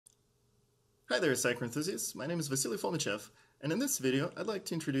Hi there, Sitecore enthusiasts. My name is Lukashevych, and in this video, I'd like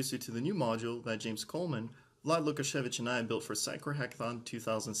to introduce you to the new module that James Coleman, Vlad, Lukashevych, and I built for Sitecore Hackathon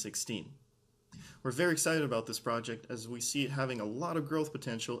 2016. We're very excited about this project as we see it having a lot of growth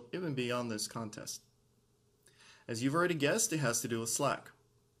potential even beyond this contest. As you've already guessed, it has to do with Slack.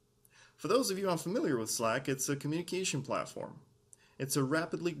 For those of you unfamiliar with Slack, it's a communication platform. It's a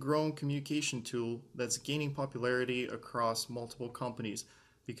rapidly growing communication tool that's gaining popularity across multiple companies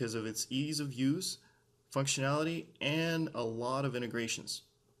because of its ease of use, functionality, and a lot of integrations.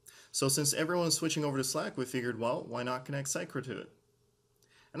 So since everyone's switching over to Slack, we figured, well, why not connect Sitecore to it?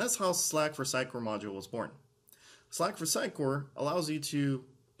 And that's how Slack for Sitecore module was born. Slack for Sitecore allows you to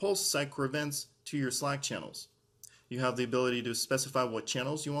post Sitecore events to your Slack channels. You have the ability to specify what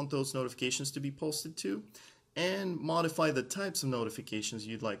channels you want those notifications to be posted to, and modify the types of notifications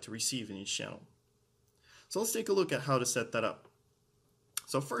you'd like to receive in each channel. So let's take a look at how to set that up.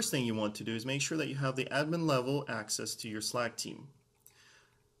 So first thing you want to do is make sure that you have the admin level access to your Slack team.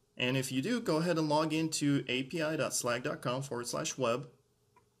 And if you do, go ahead and log into api.slack.com/web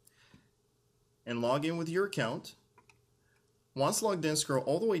and log in with your account. Once logged in, scroll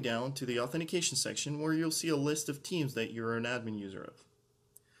all the way down to the authentication section where you'll see a list of teams that you're an admin user of.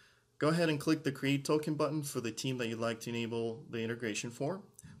 Go ahead and click the Create Token button for the team that you'd like to enable the integration for,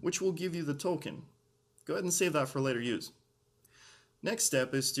 which will give you the token. Go ahead and save that for later use. Next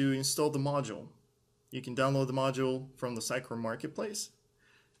step is to install the module. You can download the module from the Sitecore Marketplace,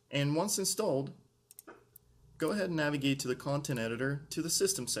 and once installed, go ahead and navigate to the Content Editor to the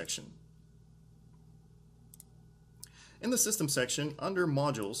System section. In the System section, under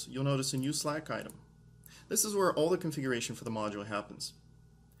Modules, you'll notice a new Slack item. This is where all the configuration for the module happens.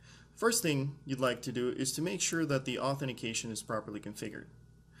 First thing you'd like to do is to make sure that the authentication is properly configured.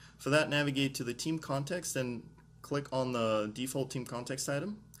 For that, navigate to the Team Context and click on the default team context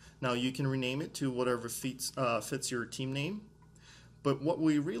item. Now you can rename it to whatever fits your team name, but what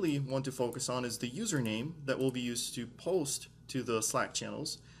we really want to focus on is the username that will be used to post to the Slack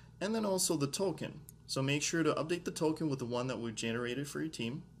channels, and then also the token. So make sure to update the token with the one that we've generated for your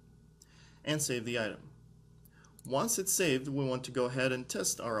team and save the item. Once it's saved, we want to go ahead and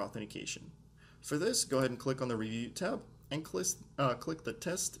test our authentication. For this, go ahead and click on the Review tab and click the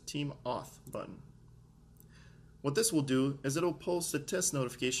Test Team Auth button. What this will do is it'll post a test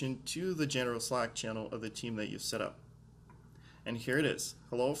notification to the general Slack channel of the team that you've set up. And here it is.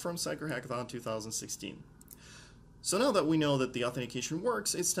 Hello from Sitecore Hackathon 2016. So now that we know that the authentication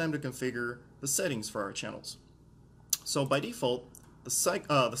works, it's time to configure the settings for our channels. So by default, the Slack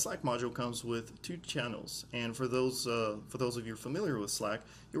module comes with 2 channels, and for those of you familiar with Slack,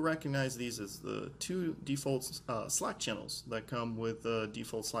 you'll recognize these as the 2 default Slack channels that come with the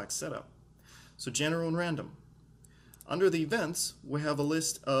default Slack setup. So general and random. Under the events, we have a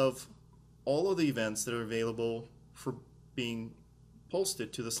list of all of the events that are available for being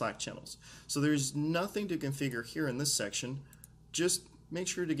posted to the Slack channels. So there's nothing to configure here in this section. Just make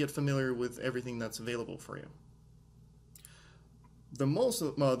sure to get familiar with everything that's available for you. The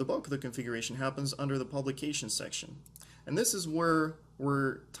bulk of the configuration happens under the publication section. And this is where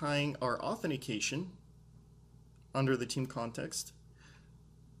we're tying our authentication under the team context,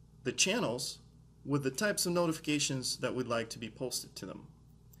 the channels, with the types of notifications that we'd like to be posted to them.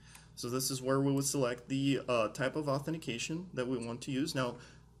 So this is where we would select the type of authentication that we want to use. Now,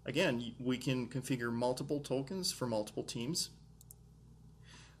 again, we can configure multiple tokens for multiple teams.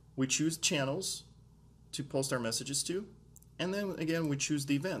 We choose channels to post our messages to, and then again, we choose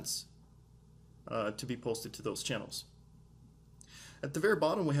the events to be posted to those channels. At the very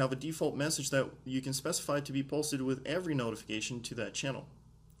bottom, we have a default message that you can specify to be posted with every notification to that channel,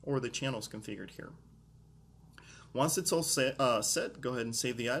 or the channels configured here. Once it's all set, go ahead and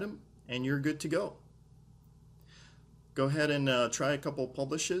save the item, and you're good to go. Go ahead and try a couple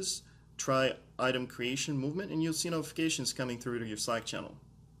publishes, try item creation movement, and you'll see notifications coming through to your Slack channel.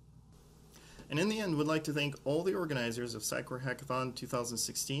 And in the end, we'd like to thank all the organizers of Sitecore Hackathon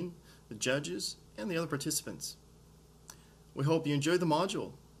 2016, the judges, and the other participants. We hope you enjoyed the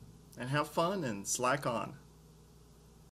module, and have fun and Slack on.